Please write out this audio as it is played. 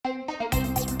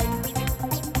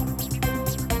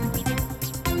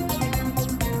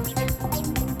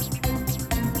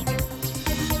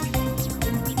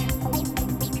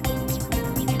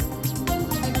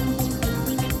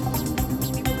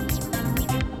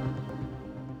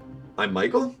I'm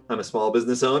Michael. I'm a small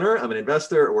business owner. I'm an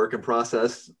investor, a work in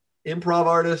process improv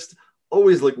artist,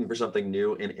 always looking for something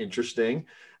new and interesting.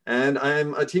 And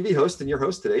I'm a TV host and your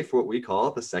host today for what we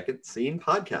call the Second Scene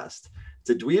podcast.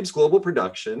 It's a Dweebs Global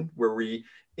production where we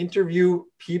interview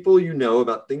people you know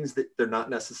about things that they're not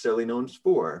necessarily known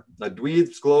for. Now,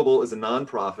 Dweebs Global is a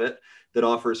nonprofit that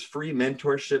offers free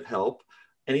mentorship help,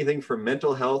 anything from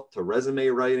mental health to resume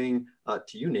writing,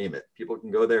 to you name it. People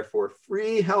can go there for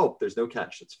free help. There's no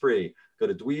catch, it's free. Go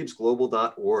to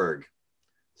dweebsglobal.org.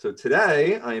 So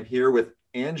today I am here with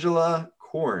Angela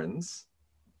Corns.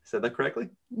 Said that correctly?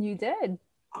 You did.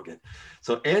 Okay.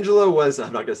 So Angela was,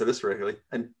 I'm not going to say this correctly,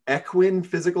 an equine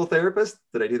physical therapist.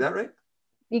 Did I do that right?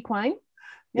 Equine.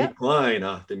 Yep.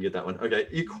 Equine. Didn't get that one. Okay.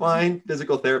 Equine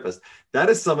physical therapist. That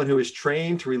is someone who is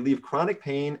trained to relieve chronic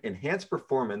pain, enhance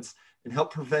performance, and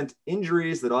help prevent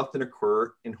injuries that often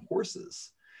occur in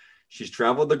horses. She's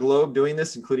traveled the globe doing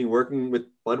this, including working with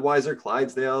Budweiser,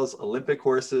 Clydesdales, Olympic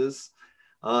horses,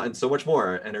 and so much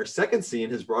more. And her second scene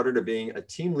has brought her to being a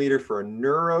team leader for a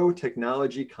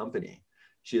neurotechnology company.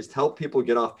 She has helped people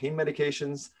get off pain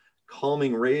medications,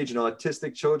 calming rage in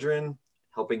autistic children,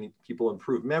 helping people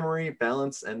improve memory,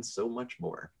 balance, and so much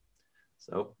more.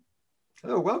 So,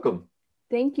 welcome.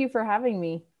 Thank you for having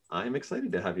me. I'm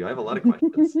excited to have you. I have a lot of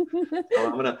questions. So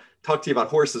I'm going to talk to you about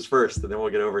horses first, and then we'll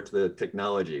get over to the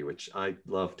technology, which I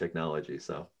love technology.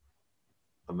 So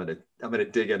I'm gonna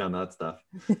dig in on that stuff.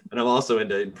 And I'm also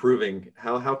into improving.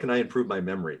 How can I improve my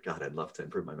memory? God, I'd love to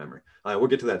improve my memory. We'll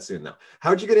get to that soon, though.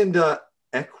 How'd you get into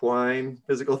equine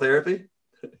physical therapy?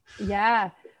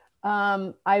 Yeah.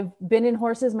 I've been in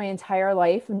horses my entire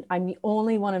life, and I'm the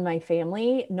only one in my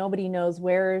family. Nobody knows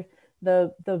where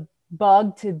the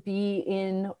bug to be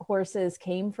in horses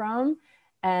came from.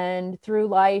 And through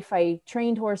life, I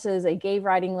trained horses, I gave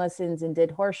riding lessons and did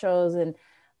horse shows. And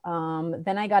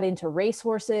then I got into race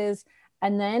horses.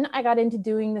 And then I got into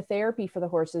doing the therapy for the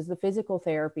horses, the physical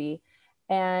therapy.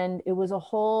 And it was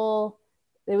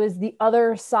the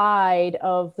other side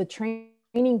of the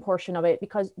training portion of it,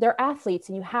 because they're athletes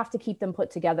and you have to keep them put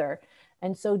together.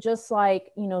 And so just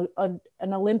like, an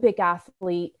Olympic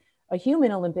athlete, a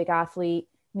human Olympic athlete,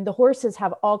 I mean, the horses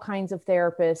have all kinds of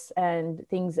therapists and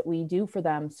things that we do for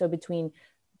them. So between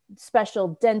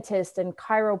special dentists and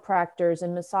chiropractors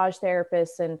and massage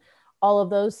therapists and all of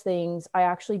those things, I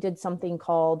actually did something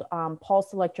called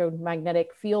pulse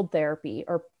electromagnetic field therapy,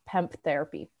 or PEMP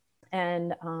therapy.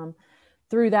 And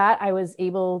through that, I was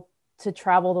able to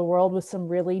travel the world with some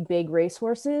really big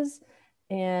racehorses,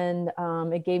 and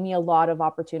it gave me a lot of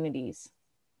opportunities.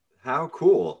 How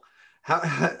cool.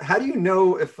 How do you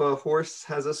know if a horse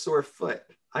has a sore foot?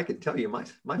 I can tell you my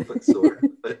foot's sore,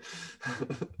 but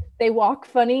they walk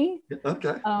funny.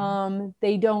 Okay.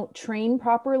 They don't train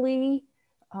properly.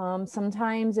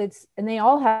 Sometimes and they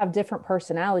all have different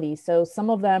personalities. So some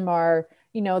of them are,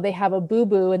 they have a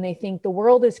boo-boo and they think the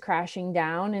world is crashing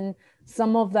down. And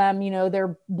some of them,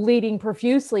 they're bleeding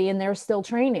profusely and they're still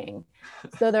training.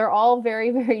 So they're all very,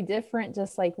 very different,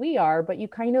 just like we are. But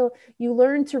you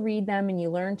learn to read them and you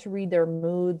learn to read their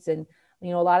moods. And, a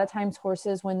lot of times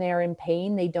horses, when they're in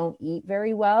pain, they don't eat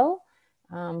very well,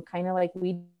 kind of like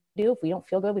we do. If we don't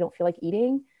feel good, we don't feel like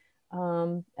eating.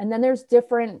 And then there's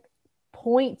different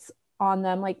points on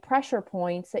them, like pressure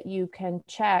points that you can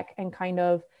check, and kind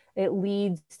of it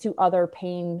leads to other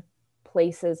pain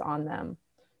places on them.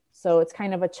 So it's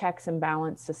kind of a checks and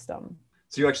balance system.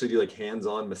 So you actually do like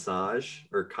hands-on massage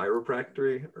or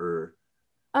chiropractic, or?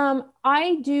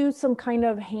 I do some kind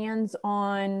of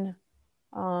hands-on,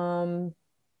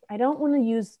 I don't want to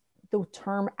use the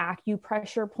term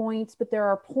acupressure points, but there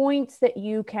are points that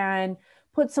you can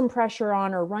put some pressure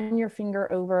on or run your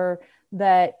finger over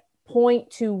that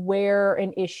point to where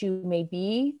an issue may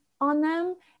be on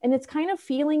them. And it's kind of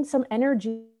feeling some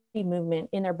energy movement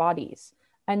in their bodies.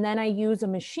 And then I use a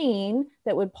machine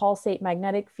that would pulsate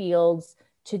magnetic fields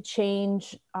to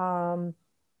change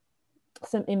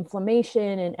some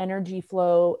inflammation and energy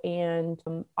flow and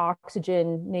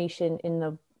oxygenation in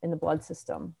the blood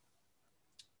system.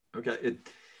 Okay.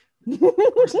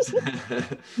 It's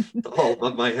all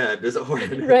above my head. There's a horse.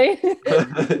 Right?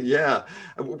 Yeah.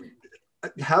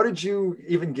 How did you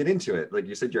even get into it? Like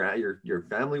you said, your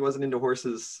family wasn't into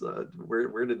horses.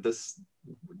 Where did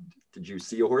you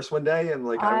see a horse one day and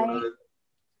like,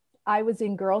 I was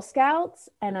in Girl Scouts,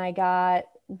 and I got,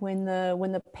 when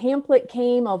the pamphlet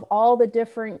came of all the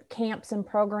different camps and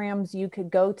programs you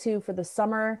could go to for the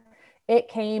summer, it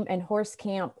came, and horse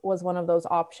camp was one of those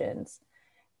options.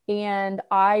 And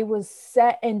I was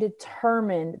set and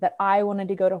determined that I wanted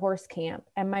to go to horse camp.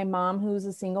 And my mom, who was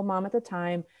a single mom at the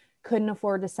time, couldn't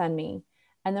afford to send me.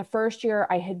 And the first year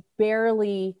I had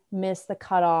barely missed the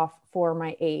cutoff for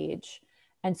my age.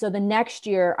 And so the next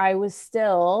year I was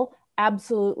still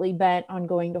absolutely bent on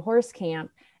going to horse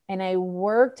camp. And I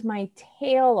worked my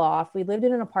tail off. We lived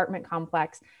in an apartment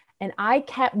complex, and I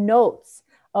kept notes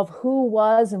of who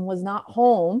was and was not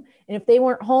home. And if they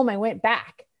weren't home, I went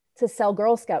back to sell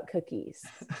Girl Scout cookies.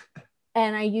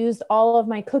 And I used all of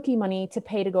my cookie money to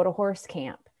pay to go to horse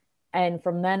camp. And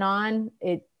from then on,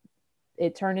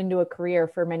 it turned into a career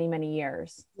for many, many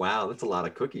years. Wow, that's a lot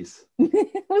of cookies.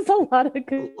 It was a lot of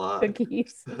A lot.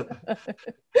 cookies.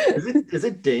 Is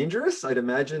it dangerous? I'd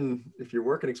imagine if you're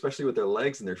working, especially with their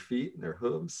legs and their feet and their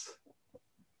hooves.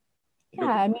 You Yeah,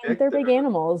 don't I get mean, they're picked big or...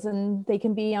 animals and they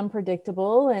can be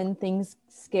unpredictable and things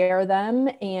scare them.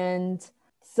 And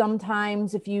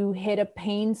sometimes if you hit a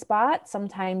pain spot,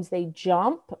 sometimes they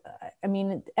jump. I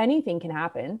mean, anything can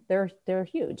happen. They're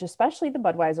huge, especially the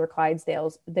Budweiser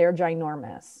Clydesdales. They're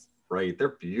ginormous. Right,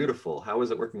 they're beautiful. How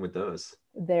is it working with those?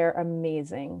 They're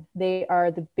amazing. They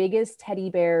are the biggest teddy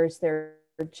bears. They're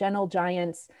gentle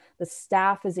giants. The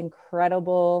staff is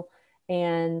incredible.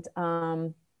 And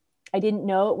I didn't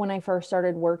know it when I first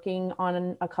started working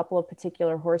on a couple of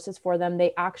particular horses for them.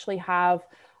 They actually have,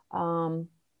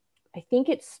 I think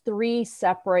it's 3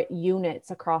 separate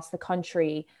units across the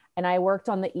country. And I worked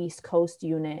on the East Coast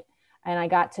unit, and I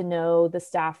got to know the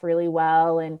staff really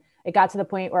well. And it got to the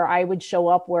point where I would show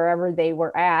up wherever they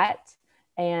were at.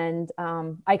 And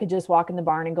I could just walk in the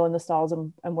barn and go in the stalls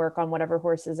and work on whatever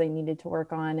horses I needed to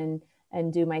work on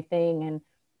and do my thing. And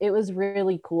it was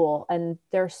really cool. And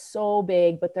they're so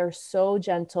big, but they're so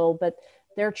gentle, but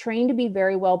they're trained to be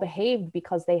very well behaved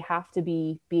because they have to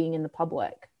be being in the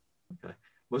public. Okay.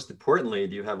 Most importantly,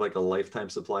 do you have like a lifetime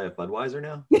supply of Budweiser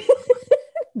now?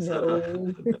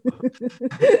 No.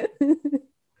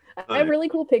 I have Uh, really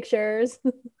cool pictures.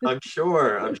 I'm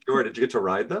sure. I'm sure. Did you get to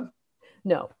ride them?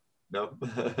 No, No.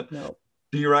 no.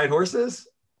 Do you ride horses?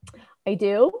 I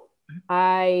do.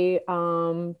 I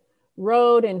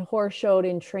rode and horse showed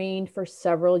and trained for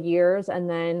several years, and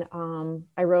then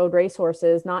I rode race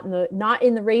horses, not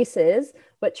in the races,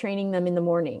 but training them in the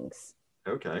mornings.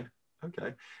 Okay.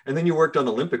 Okay. And then you worked on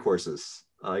Olympic horses.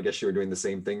 I guess you were doing the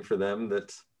same thing for them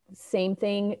that... Same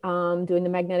thing, doing the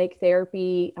magnetic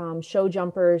therapy, show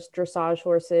jumpers, dressage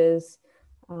horses.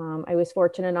 I was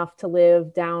fortunate enough to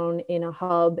live down in a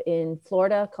hub in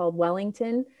Florida called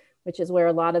Wellington, which is where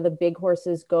a lot of the big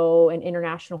horses go and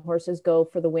international horses go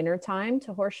for the winter time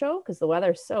to horse show because the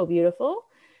weather is so beautiful.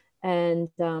 And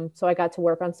so I got to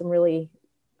work on some really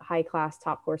high class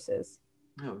top horses.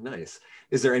 Oh, nice.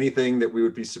 Is there anything that we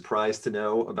would be surprised to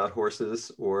know about horses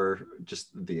or just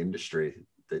the industry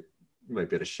that you might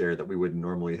be able to share that we wouldn't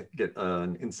normally get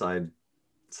an inside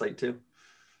sight to?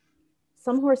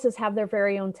 Some horses have their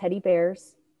very own teddy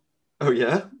bears. Oh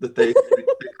yeah, that they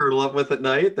curl up with at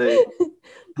night. They...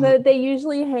 They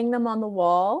usually hang them on the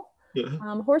wall.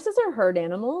 Yeah. Horses are herd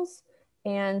animals.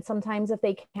 And sometimes if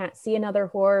they can't see another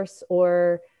horse,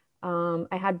 or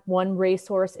I had one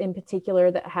racehorse in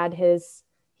particular that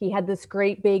he had this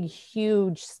great big,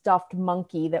 huge stuffed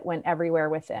monkey that went everywhere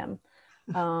with him.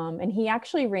 And he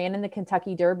actually ran in the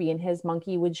Kentucky Derby, and his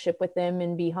monkey would ship with him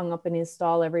and be hung up in his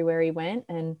stall everywhere he went.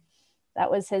 And that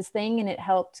was his thing. And it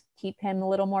helped keep him a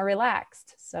little more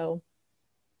relaxed. So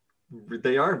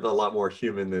They are a lot more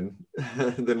human than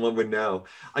than one would know.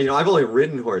 I've only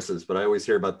ridden horses, but I always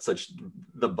hear about such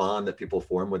the bond that people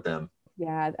form with them.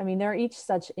 yeah, I mean, they're each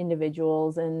such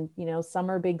individuals, and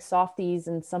some are big softies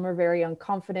and some are very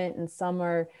unconfident and some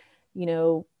are, you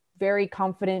know, very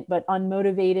confident but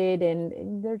unmotivated,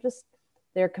 and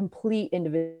they're complete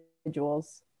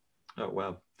individuals. Oh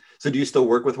wow. So do you still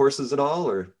work with horses at all,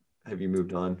 or have you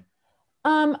moved on?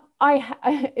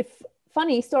 If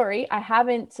funny story, I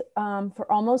haven't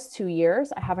for almost 2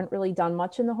 years. I haven't really done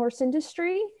much in the horse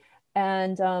industry.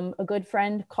 And a good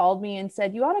friend called me and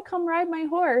said, "You ought to come ride my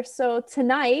horse." So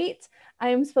tonight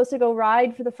I'm supposed to go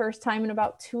ride for the first time in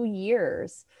about 2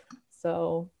 years.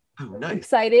 So Oh, I'm nice.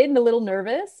 excited and a little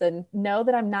nervous, and know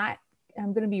that I'm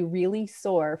going to be really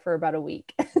sore for about a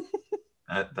week.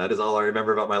 That is all I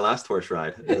remember about my last horse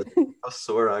ride. How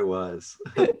sore I was.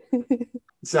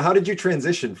 So how did you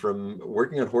transition from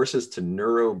working on horses to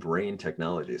neuro brain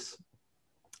technologies?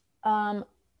 um,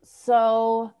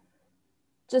 so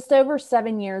just over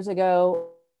 7 years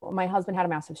ago, my husband had a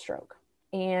massive stroke.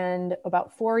 And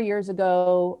about 4 years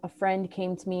ago, a friend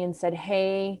came to me and said,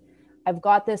 "Hey, I've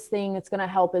got this thing that's going to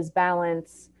help his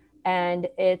balance. And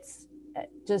it's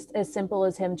just as simple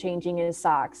as him changing his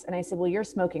socks." And I said, "Well, you're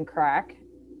smoking crack."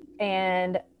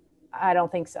 And I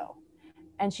don't think so.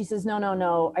 And she says, "No, no,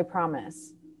 no, I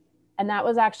promise." And that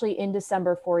was actually in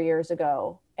December 4 years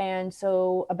ago. And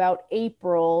so about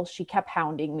April, she kept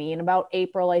hounding me. And about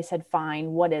April, I said,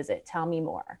 fine, what is it? Tell me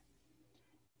more.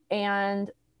 And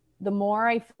the more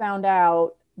I found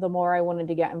out, the more I wanted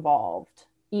to get involved,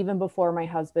 even before my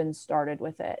husband started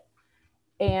with it.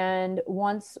 And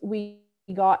once we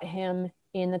got him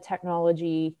in the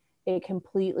technology, it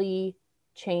completely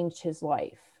changed his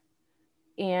life.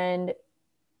 And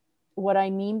what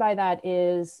I mean by that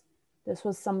is this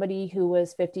was somebody who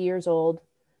was 50 years old,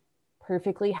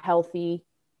 perfectly healthy,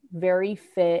 very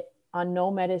fit, on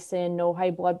no medicine, no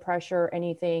high blood pressure,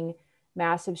 anything,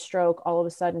 massive stroke. All of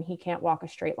a sudden, he can't walk a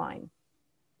straight line.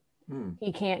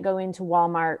 He can't go into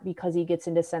Walmart because he gets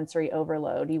into sensory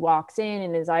overload. He walks in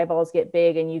and his eyeballs get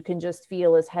big, and you can just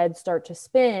feel his head start to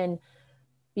spin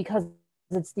because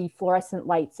it's the fluorescent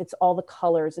lights, it's all the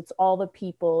colors, it's all the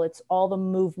people, it's all the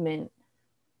movement.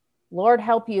 Lord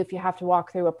help you if you have to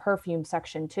walk through a perfume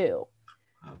section too.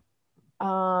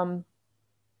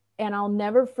 And I'll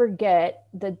never forget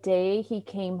the day he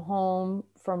came home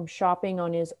from shopping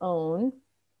on his own.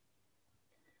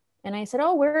 And I said,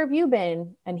 "Oh, where have you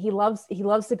been?" And he loves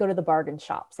to go to the bargain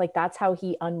shops. Like that's how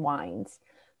he unwinds.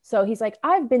 So he's like,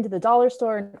 "I've been to the dollar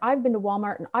store and I've been to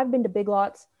Walmart and I've been to Big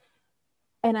Lots."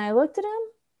 And I looked at him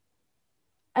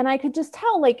and I could just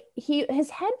tell like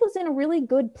his head was in a really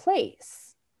good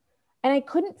place. And I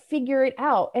couldn't figure it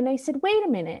out. And I said, "Wait a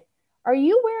minute. Are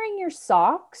you wearing your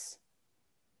socks?"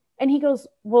 And he goes,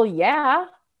 "Well, yeah."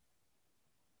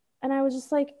 And I was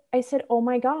just like, I said, "Oh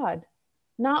my God,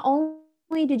 not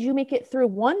only did you make it through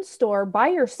one store by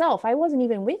yourself, I wasn't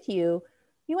even with you,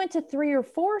 you went to 3 or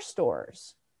 4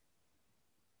 stores."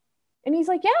 And he's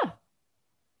like, "Yeah."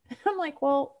 I'm like,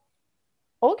 "Well,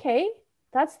 okay."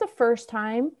 That's the first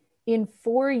time in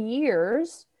 4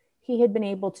 years he had been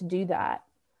able to do that.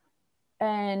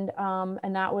 And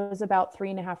that was about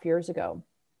 3.5 years ago.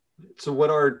 So what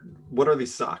are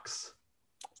these socks?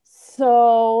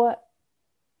 So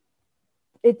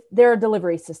they're a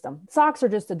delivery system. Socks are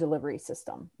just a delivery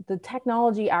system. The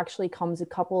technology actually comes a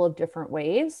couple of different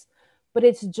ways, but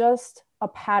it's just a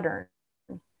pattern.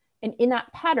 And in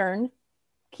that pattern,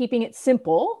 keeping it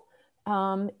simple,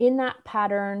 in that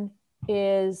pattern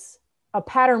is a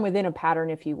pattern within a pattern,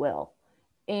 if you will.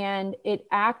 And it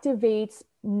activates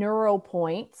neural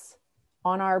points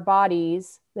on our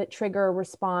bodies that trigger a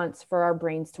response for our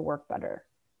brains to work better.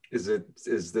 Is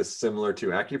this similar to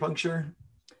acupuncture?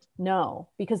 No,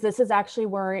 because this is actually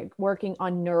working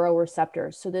on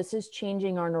neuroreceptors. So this is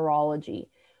changing our neurology,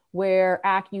 where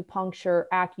acupuncture,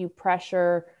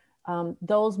 acupressure,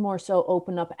 those more so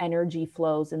open up energy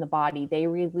flows in the body. They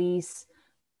release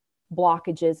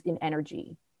blockages in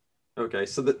energy. Okay,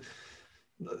 so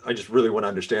I just really want to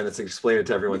understand this and explain it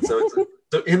to everyone. So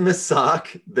in the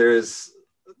sock,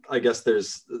 I guess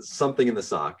there's something in the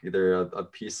sock, either a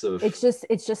piece of. It's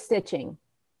just stitching.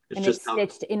 And it's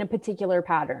stitched in a particular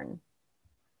pattern.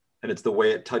 And it's the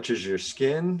way it touches your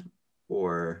skin,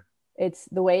 or? It's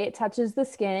the way it touches the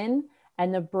skin,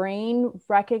 and the brain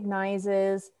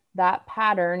recognizes that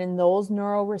pattern and those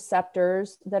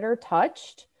neuroreceptors that are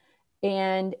touched.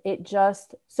 And it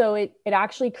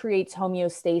actually creates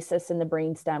homeostasis in the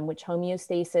brainstem, which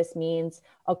homeostasis means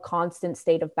a constant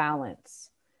state of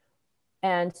balance.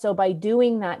 And so by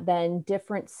doing that, then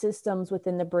different systems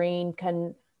within the brain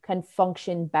can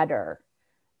function better.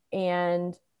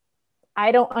 And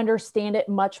I don't understand it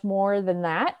much more than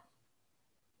that.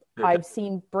 Okay. I've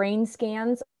seen brain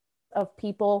scans of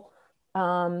people,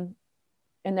 and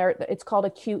it's called a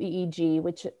QEEG,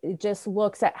 which it just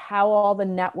looks at how all the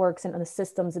networks and the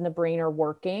systems in the brain are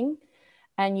working.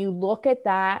 And you look at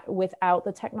that without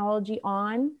the technology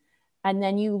on, and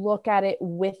then you look at it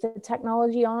with the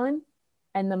technology on,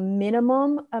 and the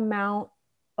minimum amount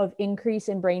of increase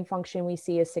in brain function we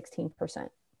see is 16%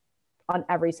 on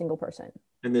every single person.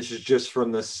 And this is just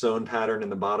from the sewn pattern in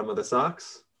the bottom of the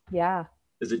socks? Yeah.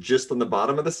 Is it just on the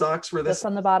bottom of the socks where this? Just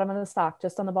on the bottom of the sock,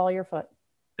 just on the ball of your foot.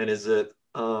 And is it,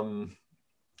 I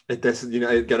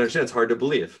gotta understand, it's hard to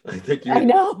believe. I think I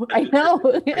know.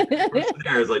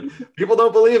 It's like, people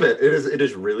don't believe it. It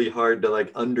is really hard to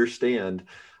like understand.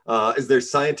 Is there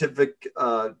scientific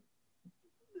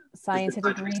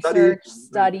research,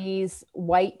 studies,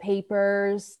 white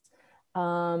papers?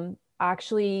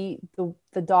 Actually,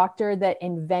 the doctor that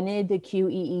invented the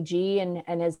QEEG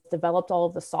and has developed all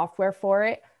of the software for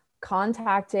it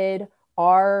contacted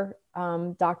our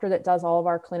doctor that does all of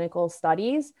our clinical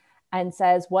studies and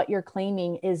says, "What you're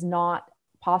claiming is not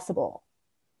possible."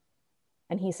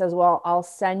 And he says, "Well, I'll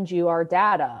send you our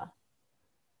data."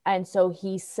 And so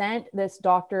he sent this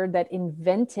doctor that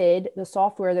invented the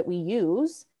software that we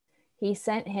use, he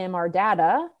sent him our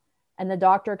data. And the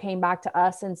doctor came back to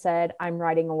us and said, I'm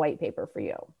writing a white paper for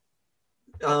you.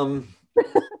 Um,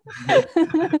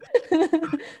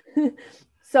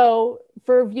 So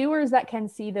for viewers that can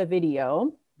see the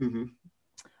video, mhm.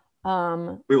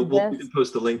 We this, can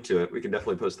post a link to it. We can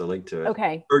definitely post a link to it.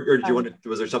 okay. Or do you want to,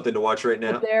 was there something to watch right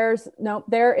But now?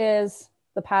 there is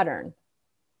the pattern.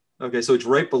 Okay, so it's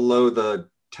right below the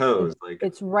toes. Like,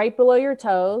 It's right below your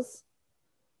toes.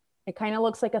 It kind of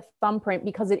looks like a thumbprint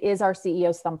because it is our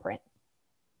CEO's thumbprint.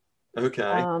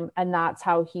 okay. And that's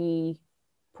how he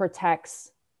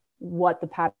protects what the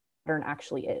pattern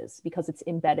actually is, because it's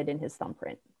embedded in his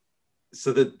thumbprint.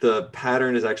 So that the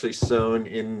pattern is actually sewn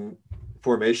in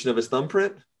formation of his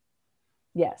thumbprint?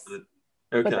 Yes.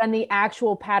 Okay. But then the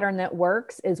actual pattern that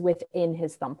works is within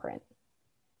his thumbprint.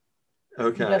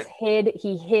 Okay.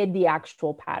 He hid the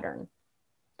actual pattern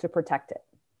to protect it.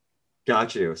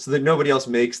 Got you. So that nobody else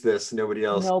makes this. Nobody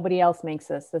else makes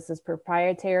this. This is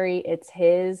proprietary. It's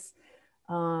his.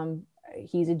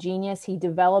 He's a genius. He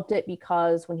developed it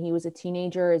because when he was a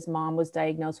teenager, his mom was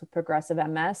diagnosed with progressive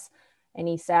MS, and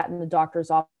he sat in the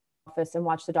doctor's office and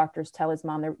watched the doctors tell his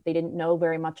mom they didn't know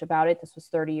very much about it. This was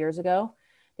 30 years ago.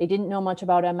 They didn't know much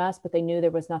about MS, but they knew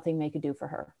there was nothing they could do for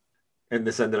her. And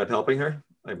this ended up helping her,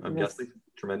 I'm guessing,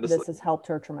 tremendously. This has helped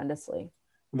her tremendously.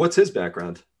 What's his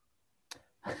background?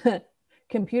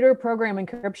 Computer program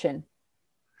encryption.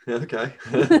 Okay.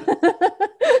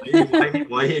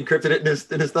 Why he encrypted it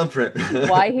in his thumbprint?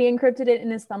 Why he encrypted it in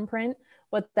his thumbprint,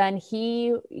 but then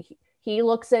he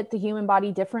looks at the human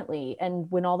body differently. And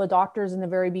when all the doctors in the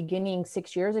very beginning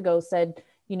 6 years ago said,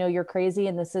 you're crazy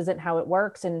and this isn't how it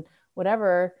works and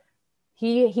whatever,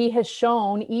 he has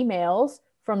shown emails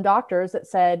from doctors that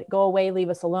said, go away, leave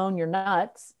us alone, you're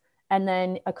nuts. And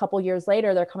then a couple years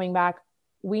later, they're coming back,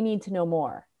 we need to know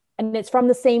more. And it's from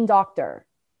the same doctor,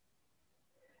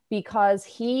 because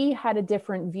he had a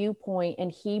different viewpoint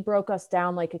and he broke us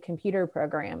down like a computer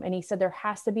program. And he said, there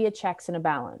has to be a checks and a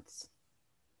balance.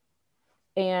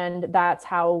 And that's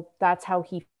how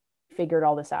he figured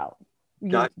all this out.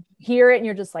 You hear it and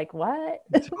you're just like, what?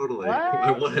 Totally.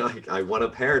 What? I want a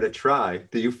pair to try.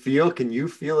 Can you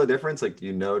feel a difference? Like, do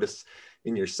you notice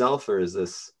in yourself, or is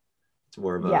this, it's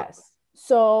more of a... Yes.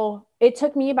 So it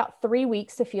took me about 3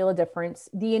 weeks to feel a difference.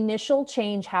 The initial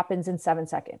change happens in 7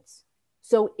 seconds.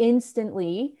 So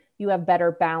instantly you have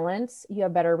better balance, you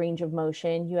have better range of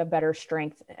motion, you have better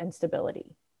strength and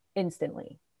stability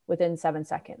instantly within 7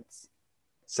 seconds.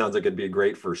 Sounds like it'd be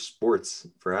great for sports,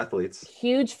 for athletes.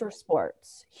 Huge for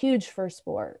sports.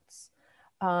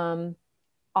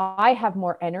 I have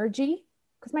more energy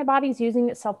because my body's using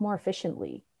itself more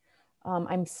efficiently.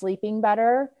 I'm sleeping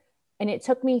better. And it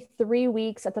took me 3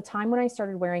 weeks. At the time when I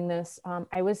started wearing this,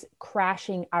 I was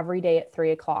crashing every day at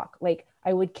 3:00. Like,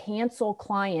 I would cancel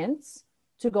clients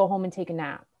to go home and take a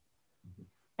nap.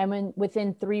 And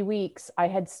within 3 weeks, I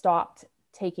had stopped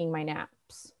taking my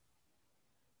naps.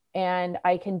 And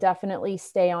I can definitely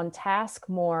stay on task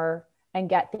more and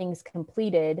get things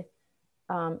completed,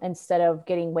 instead of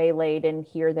getting waylaid and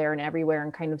here, there, and everywhere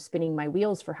and kind of spinning my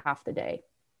wheels for half the day.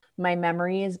 My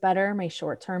memory is better. My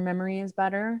short-term memory is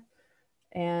better.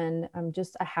 And I'm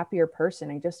just a happier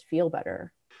person. I just feel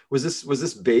better. Was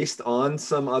this based on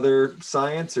some other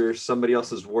science or somebody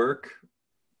else's work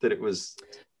that it was?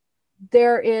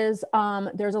 There's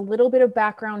a little bit of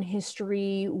background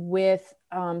history with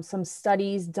some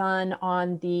studies done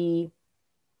on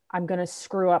I'm going to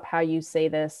screw up how you say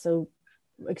this, so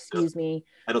excuse me,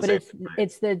 but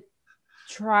it's the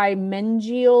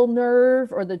trimegial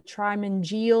nerve or the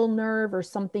trimegial nerve or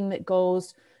something that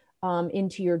goes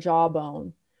into your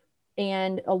jawbone.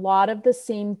 And a lot of the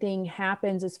same thing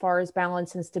happens as far as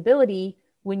balance and stability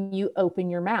when you open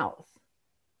your mouth.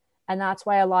 And that's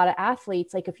why a lot of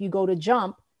athletes, like if you go to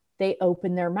jump, they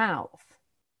open their mouth.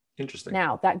 Interesting.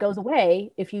 Now that goes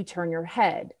away if you turn your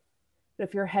head. But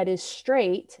if your head is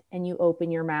straight and you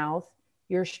open your mouth,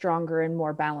 you're stronger and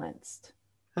more balanced.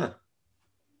 Huh.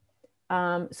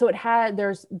 So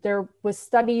there was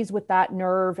studies with that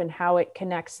nerve and how it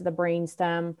connects to the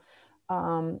brainstem.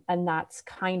 And that's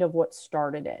kind of what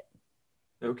started it.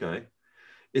 Okay.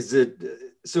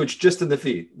 So it's just in the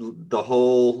feet,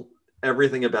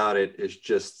 everything about it is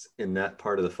just in that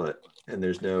part of the foot, and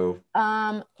there's no...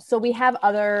 So we have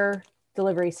other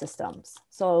delivery systems.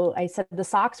 So I said the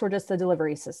socks were just a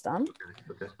delivery system.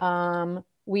 Okay.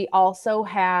 We also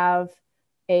have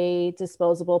a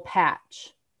disposable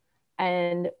patch.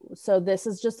 And so this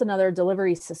is just another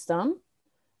delivery system,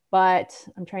 but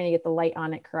I'm trying to get the light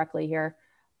on it correctly here.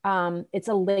 It's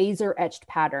a laser etched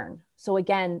pattern. So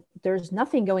again, there's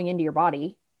nothing going into your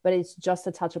body, but it's just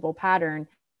a touchable pattern.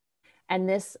 and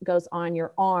this goes on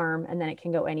your arm, and then it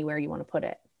can go anywhere you want to put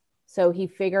it. So he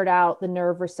figured out the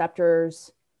nerve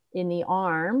receptors in the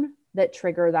arm that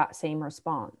trigger that same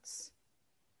response.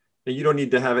 And you don't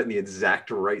need to have it in the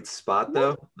exact right spot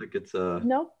though. Nope. Like it's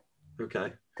Nope.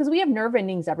 okay. Because we have nerve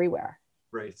endings everywhere.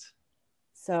 Right.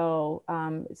 So,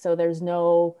 so there's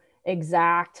no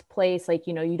exact place, like,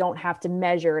 you don't have to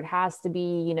measure. It has to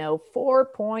be,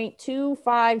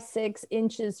 4.256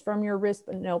 inches from your wrist.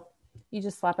 But nope, you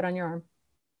just slap it on your arm.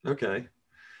 Okay.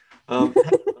 Um,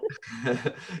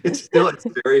 it's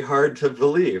very hard to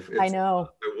believe. I know.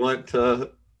 I want to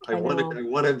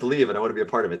believe it. I want to be a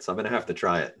part of it. So I'm going to have to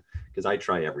try it because I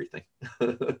try everything.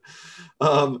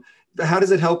 How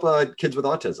does it help kids with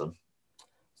autism?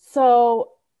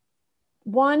 So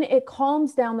one, it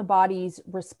calms down the body's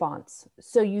response.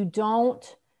 So you don't,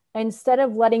 instead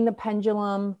of letting the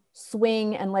pendulum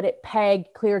swing and let it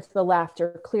peg clear to the left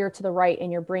or clear to the right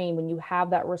in your brain, when you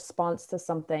have that response to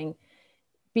something,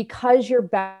 because you're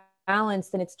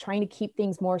balanced and it's trying to keep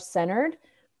things more centered,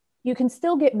 you can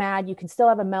still get mad, you can still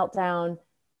have a meltdown,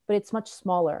 but it's much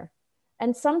smaller.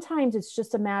 And sometimes it's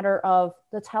just a matter of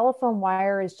the telephone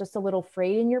wire is just a little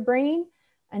frayed in your brain,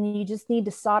 and you just need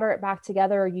to solder it back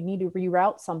together, or you need to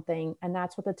reroute something. And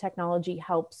that's what the technology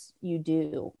helps you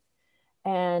do.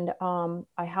 And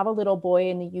I have a little boy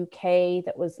in the UK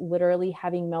that was literally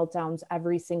having meltdowns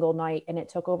every single night, and it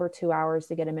took over 2 hours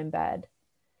to get him in bed.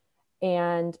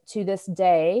 And to this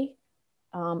day,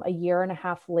 a year and a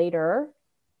half later,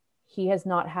 he has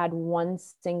not had one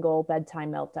single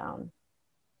bedtime meltdown.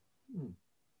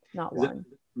 Not one.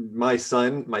 My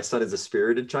son is a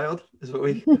spirited child, is what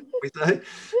we say.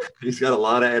 He's got a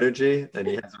lot of energy and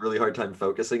he has a really hard time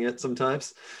focusing it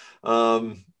sometimes.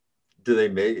 Do they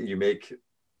make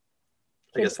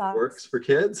I guess it works for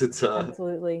kids? It's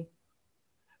absolutely.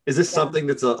 Is this something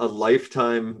that's a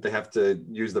lifetime? They have to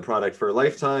use the product for a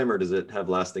lifetime, or does it have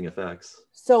lasting effects?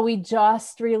 So we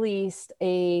just released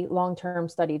a long-term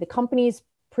study. The company's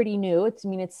pretty new.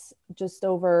 It's just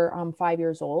over 5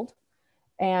 years old.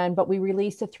 But we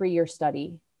released a 3-year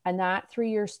study, and that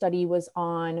 3-year study was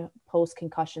on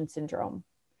post-concussion syndrome.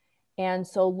 And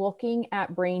so looking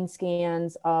at brain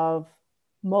scans of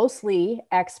mostly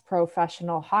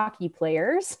ex-professional hockey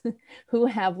players who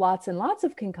have lots and lots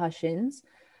of concussions,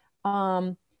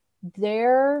 the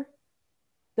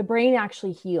brain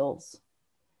actually heals.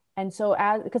 And so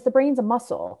because the brain's a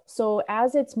muscle, so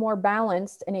as it's more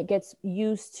balanced and it gets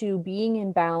used to being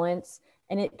in balance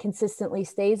and it consistently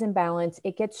stays in balance,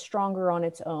 it gets stronger on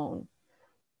its own.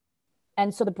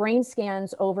 And so the brain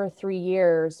scans over 3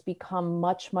 years become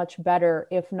much, much better,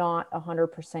 if not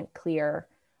 100% clear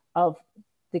of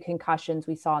the concussions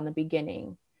we saw in the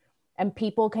beginning. And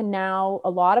a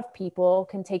lot of people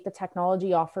can take the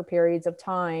technology off for periods of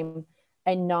time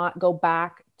and not go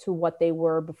back to what they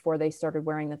were before they started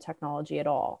wearing the technology at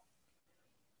all.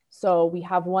 So we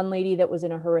have one lady that was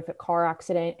in a horrific car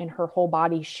accident and her whole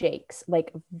body shakes,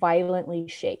 like violently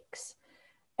shakes.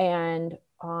 And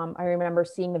I remember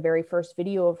seeing the very first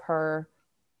video of her,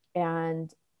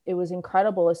 and it was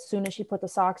incredible. As soon as she put the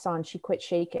socks on, she quit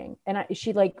shaking, and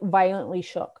she like violently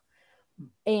shook.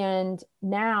 And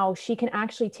now she can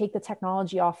actually take the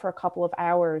technology off for a couple of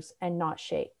hours and not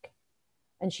shake.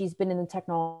 And she's been in the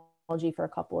technology for a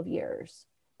couple of years,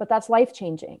 but that's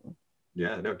life-changing.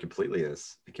 Yeah, no, it completely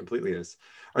is. It completely is.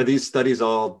 Are these studies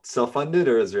all self-funded,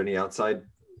 or is there any outside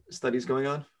studies going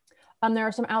on? There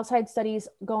are some outside studies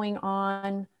going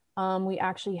on. We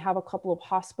actually have a couple of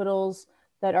hospitals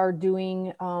that are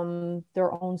doing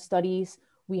their own studies.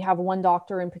 We have one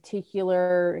doctor in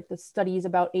particular, the study is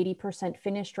about 80%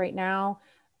 finished right now.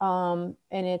 And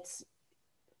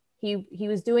he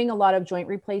was doing a lot of joint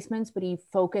replacements, but he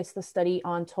focused the study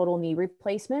on total knee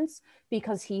replacements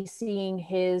because he's seeing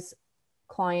his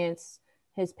clients,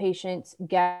 his patients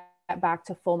get back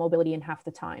to full mobility in half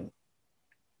the time.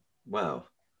 Wow.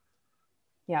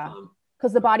 Yeah.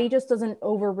 Because the body just doesn't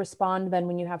over respond then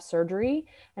when you have surgery.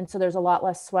 And so there's a lot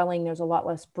less swelling, there's a lot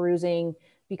less bruising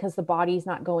because the body's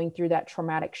not going through that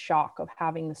traumatic shock of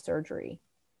having the surgery.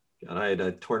 And I had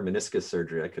a torn meniscus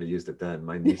surgery. I could have used it then.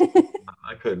 My knees,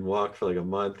 I couldn't walk for like a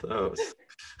month. Oh,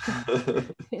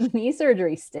 knee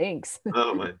surgery stinks.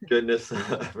 Oh my goodness.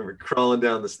 I remember crawling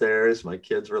down the stairs. My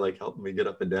kids were like helping me get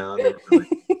up and down. They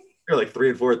were like 3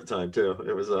 and 4 at the time too.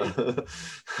 It was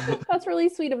That's really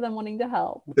sweet of them wanting to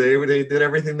help. They did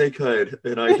everything they could,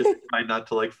 and I just tried not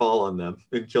to like fall on them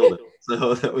and kill them.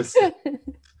 So that was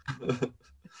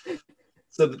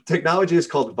so the technology is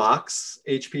called Vox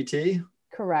HPT.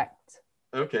 Correct.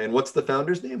 Okay, and what's the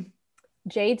founder's name?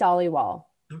 Jay Dollywall.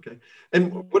 Okay,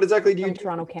 and what exactly do you do?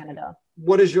 Toronto, Canada.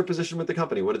 What is your position with the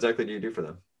company? What exactly do you do for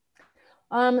them?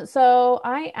 So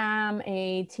I am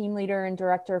a team leader and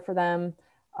director for them.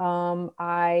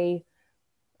 I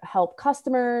help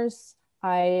customers.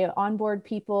 I onboard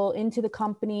people into the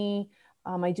company.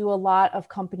 I do a lot of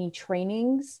company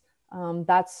trainings.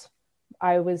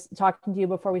 I was talking to you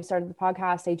before we started the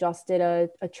podcast. I just did a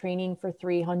training for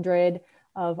 300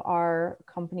 of our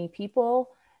company people.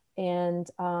 And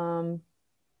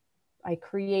I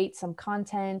create some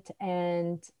content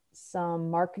and some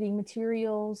marketing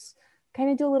materials, kind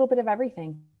of do a little bit of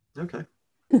everything. Okay.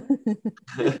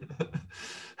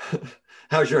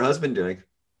 How's your husband doing?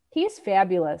 He's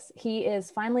fabulous. He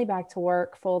is finally back to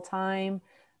work full time.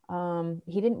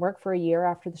 He didn't work for a year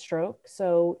after the stroke.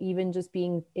 So even just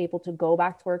being able to go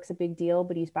back to work is a big deal,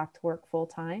 but he's back to work full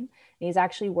time. And he's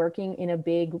actually working in a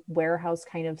big warehouse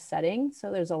kind of setting.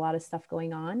 So there's a lot of stuff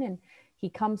going on. And he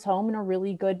comes home in a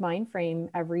really good mind frame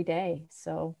every day.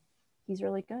 So he's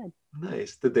really good.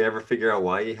 Nice. Did they ever figure out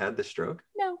why he had the stroke?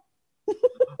 No.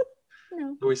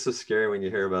 No. It's always so scary when you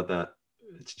hear about that.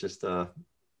 It's just,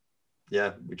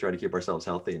 yeah, we try to keep ourselves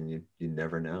healthy, and you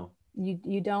never know.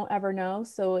 You don't ever know.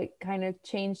 So it kind of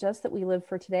changed us that we live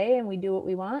for today and we do what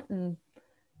we want, and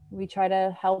we try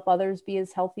to help others be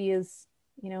as healthy as,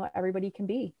 everybody can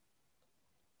be.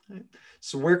 Right.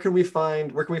 So where can we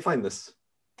find this?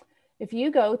 If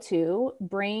you go to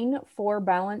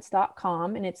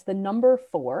brain4balance.com and it's the number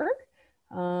 4,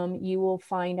 you will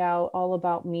find out all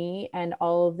about me and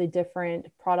all of the different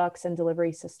products and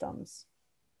delivery systems.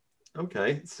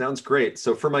 Okay, sounds great.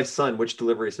 So for my son, which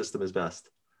delivery system is best?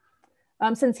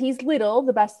 Since he's little,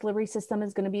 the best delivery system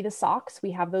is going to be the socks.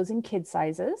 We have those in kid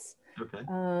sizes. Okay.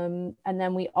 And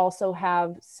then we also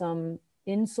have some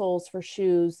insoles for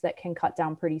shoes that can cut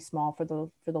down pretty small for the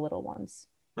little ones.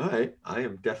 All right, I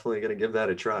am definitely going to give that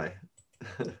a try.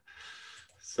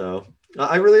 So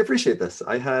I really appreciate this.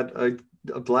 I had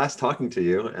a blast talking to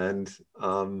you, and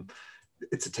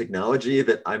it's a technology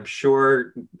that I'm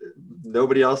sure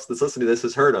nobody else that's listening to this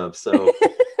has heard of. So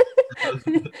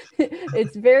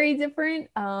it's very different.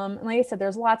 Like I said,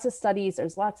 there's lots of studies,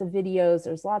 there's lots of videos,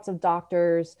 there's lots of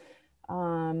doctors.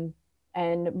 And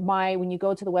when you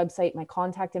go to the website, my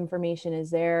contact information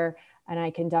is there, and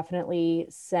I can definitely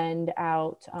send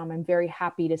out, I'm very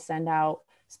happy to send out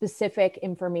specific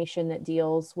information that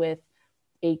deals with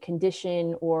a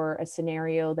condition or a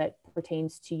scenario that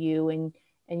pertains to you and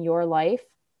your life.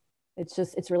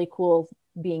 It's really cool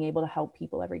being able to help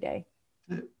people every day.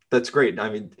 That's great. I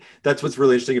mean, that's what's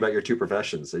really interesting about your two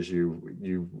professions, is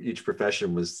each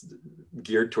profession was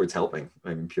geared towards helping.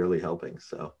 I'm purely helping.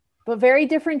 So, but very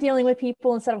different dealing with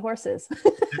people instead of horses.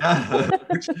 Yeah.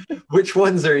 Which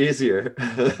ones are easier?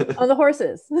 On the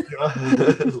horses.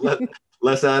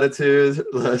 Less attitude,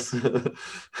 less.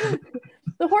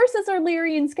 The horses are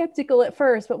leery and skeptical at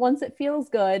first, but once it feels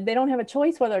good, they don't have a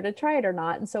choice whether to try it or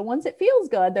not. And so once it feels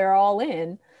good, they're all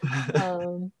in.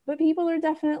 But people are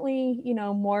definitely,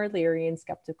 more leery and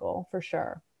skeptical for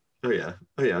sure. Oh yeah,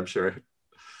 I'm sure.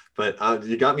 But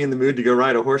you got me in the mood to go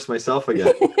ride a horse myself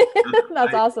again.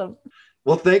 That's awesome.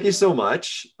 Well, thank you so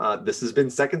much. This has been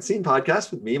Second Scene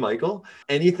Podcast with me, Michael.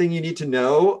 Anything you need to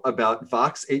know about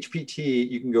Vox HPT,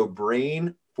 you can go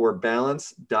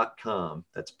brain4balance.com.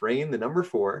 That's brain, the number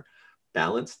 4,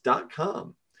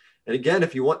 balance.com. And again,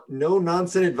 if you want no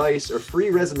nonsense advice or free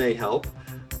resume help,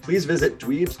 please visit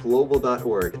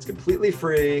dweebsglobal.org. It's completely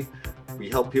free. We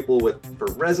help people for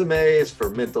resumes, for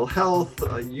mental health,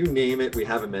 you name it. We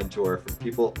have a mentor for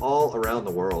people all around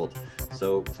the world.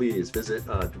 So please visit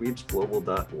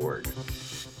dweebsglobal.org.